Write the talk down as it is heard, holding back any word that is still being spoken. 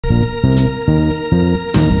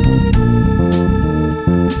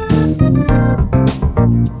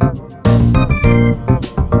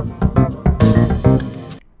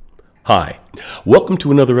Hi, welcome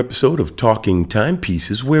to another episode of Talking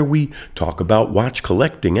Timepieces, where we talk about watch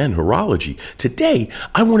collecting and horology. Today,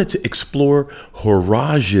 I wanted to explore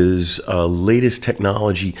Horage's latest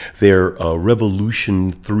technology, their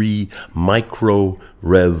Revolution 3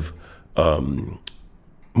 MicroReg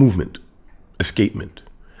movement, escapement.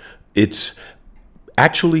 It's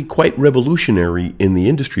actually quite revolutionary in the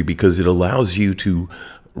industry because it allows you to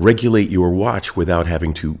regulate your watch without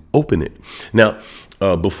having to open it. Now,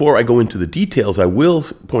 before I go into the details, I will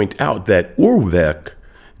point out that Horage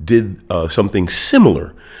did something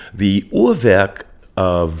similar. The Horage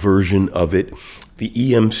version of it, the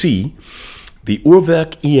EMC, the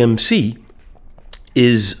Horage EMC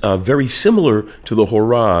is very similar to the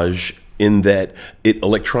Horage in that it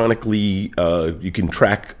electronically, you can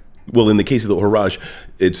track, well, in the case of the Horage,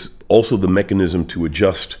 it's also the mechanism to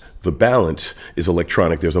adjust the balance is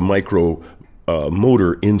electronic. There's a micro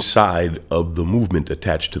motor inside of the movement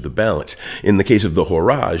attached to the balance. In the case of the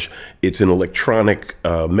Horage, it's an electronic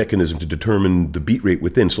mechanism to determine the beat rate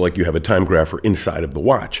within. So like you have a time grapher inside of the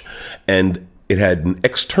watch. And it had an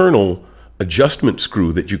external adjustment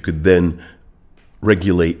screw that you could then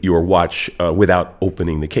regulate your watch without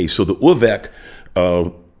opening the case. So the Horage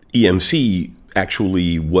EMC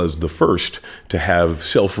actually was the first to have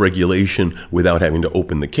self-regulation without having to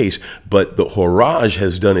open the case. But the Horage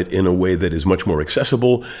has done it in a way that is much more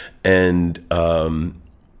accessible and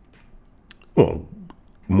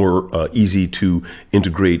more easy to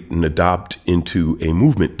integrate and adopt into a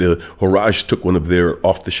movement. The Horage took one of their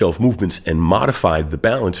off-the-shelf movements and modified the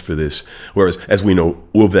balance for this, whereas, as we know,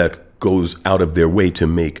 Horage goes out of their way to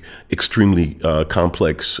make extremely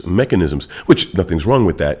complex mechanisms, which nothing's wrong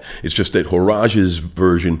with that. It's just that Horage's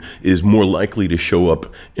version is more likely to show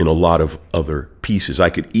up in a lot of other pieces. I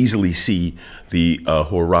could easily see the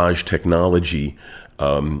Horage technology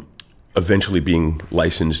eventually being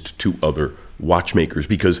licensed to other watchmakers,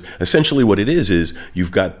 because essentially what it is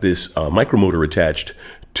you've got this micromotor attached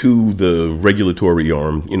to the regulatory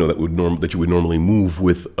arm, you know, that you would normally move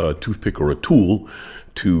with a toothpick or a tool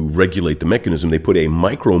to regulate the mechanism. They put a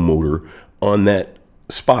micromotor on that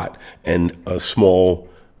spot and a small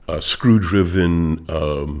screw-driven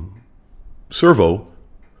servo.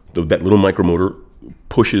 That little micromotor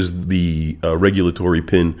pushes the regulatory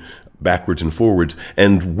pin backwards and forwards,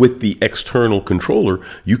 and with the external controller,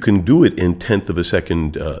 you can do it in tenth of a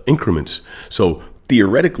second increments. So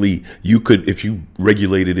theoretically, you could, if you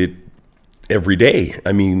regulated it every day,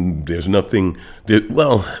 I mean, there's nothing,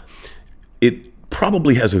 well, it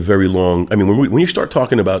probably has a very long, I mean, when you start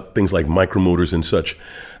talking about things like micromotors and such,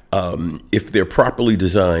 if they're properly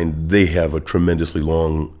designed, they have a tremendously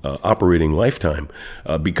long operating lifetime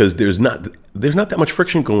because there's not that much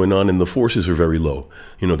friction going on and the forces are very low.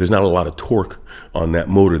 You know, there's not a lot of torque on that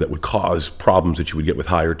motor that would cause problems that you would get with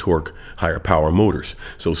higher torque, higher power motors.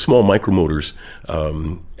 So small micromotors,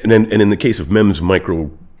 and in the case of MEMS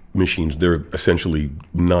micro machines, they're essentially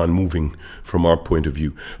non-moving from our point of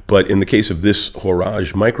view. But in the case of this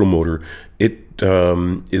Horage micromotor, it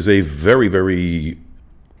is a very, very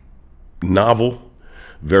novel,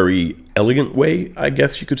 very elegant way, I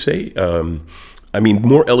guess you could say. I mean,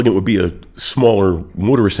 more elegant would be a smaller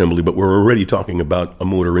motor assembly, but we're already talking about a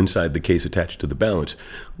motor inside the case attached to the balance.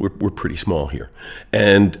 We're pretty small here.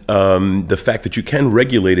 And the fact that you can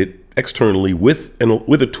regulate it externally with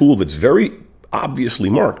a tool that's very obviously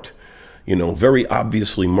marked, you know, very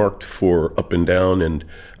obviously marked for up and down, and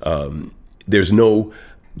there's no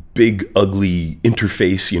big ugly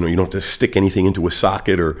interface. You know, you don't have to stick anything into a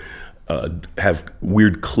socket or have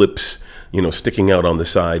weird clips, you know, sticking out on the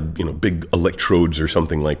side, you know, big electrodes or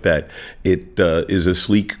something like that. It is a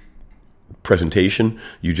sleek presentation.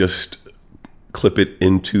 You just clip it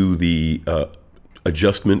into the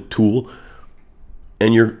adjustment tool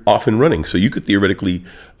and you're off and running. So you could theoretically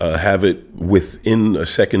have it within a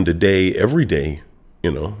second a day, every day,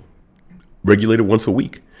 you know, regulated once a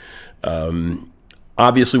week.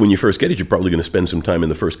 Obviously, when you first get it, you're probably going to spend some time in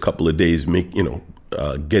the first couple of days,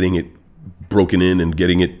 getting it broken in and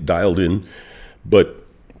getting it dialed in. But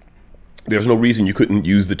there's no reason you couldn't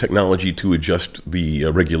use the technology to adjust the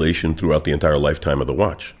regulation throughout the entire lifetime of the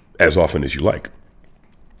watch, as often as you like.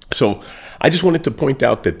 So I just wanted to point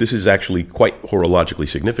out that this is actually quite horologically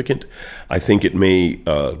significant. I think it may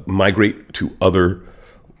migrate to other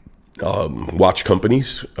watch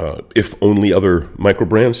companies, if only other micro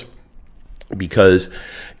brands, because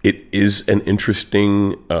it is an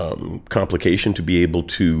interesting complication to be able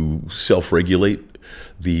to self-regulate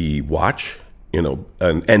the watch, you know,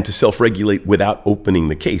 and to self-regulate without opening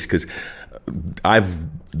the case. Because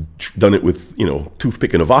I've done it with, you know,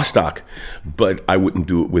 toothpick and a Vostok, but I wouldn't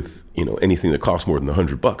do it with, you know, anything that costs more than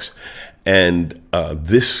 $100. And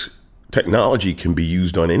this technology can be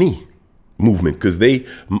used on any movement, because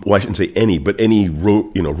well, I shouldn't say any, but any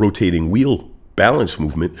rotating wheel balance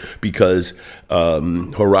movement, because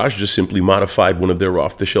Horage just simply modified one of their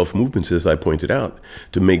off-the-shelf movements, as I pointed out,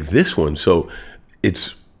 to make this one. So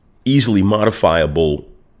it's easily modifiable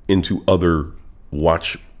into other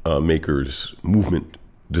watch makers' movement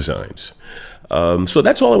designs. So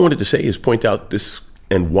that's all I wanted to say, is point out this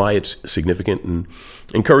and why it's significant, and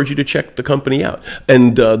encourage you to check the company out.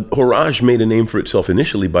 And Horage made a name for itself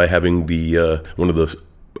initially by having the one of the,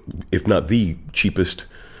 if not the cheapest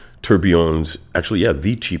tourbillons, actually, yeah,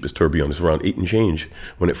 the cheapest tourbillon, is around 8 and change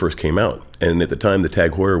when it first came out. And at the time, the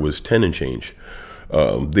Tag Heuer was 10 and change.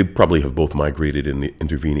 They probably have both migrated in the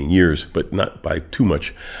intervening years, but not by too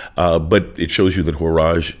much. But it shows you that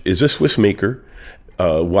Horage is a Swiss maker,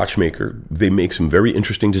 watchmaker. They make some very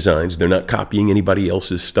interesting designs. They're not copying anybody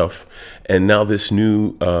else's stuff. And now this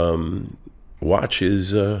new watch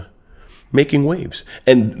is making waves.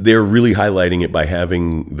 And they're really highlighting it by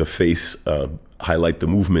having the face highlight the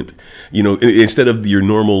movement. You know, instead of your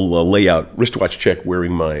normal layout, wristwatch check,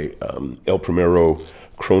 wearing my El Primero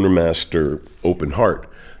Chronomaster Open Heart.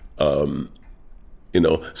 You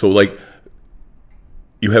know, so like,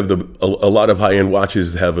 you have a lot of high-end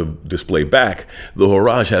watches have a display back. The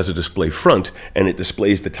Horage has a display front, and it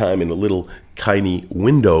displays the time in a little tiny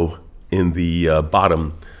window in the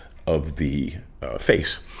bottom of the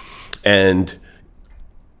face. And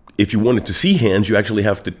if you wanted to see hands, you actually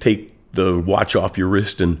have to take the watch off your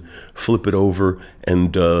wrist and flip it over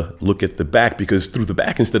and look at the back, because through the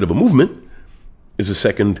back, instead of a movement, is a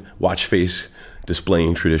second watch face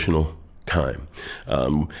displaying traditional time.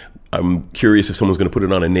 I'm curious if someone's going to put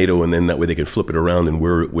it on a NATO, and then that way they can flip it around and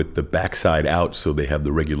wear it with the backside out, so they have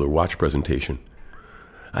the regular watch presentation.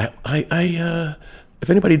 If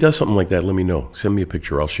anybody does something like that, let me know. Send me a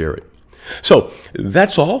picture. I'll share it. So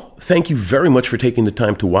that's all. Thank you very much for taking the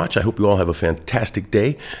time to watch. I hope you all have a fantastic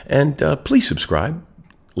day. And please subscribe,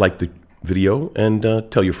 like the video, and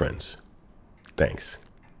tell your friends. Thanks.